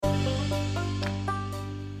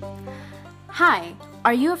Hi,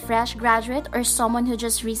 are you a fresh graduate or someone who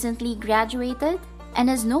just recently graduated and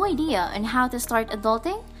has no idea on how to start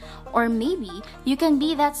adulting? Or maybe you can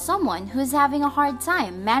be that someone who's having a hard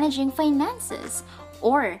time managing finances.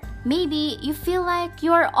 Or maybe you feel like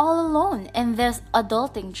you're all alone in this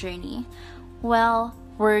adulting journey. Well,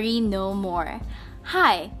 worry no more.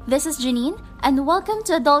 Hi, this is Janine, and welcome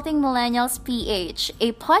to Adulting Millennials PH,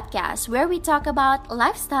 a podcast where we talk about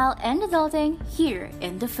lifestyle and adulting here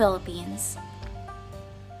in the Philippines.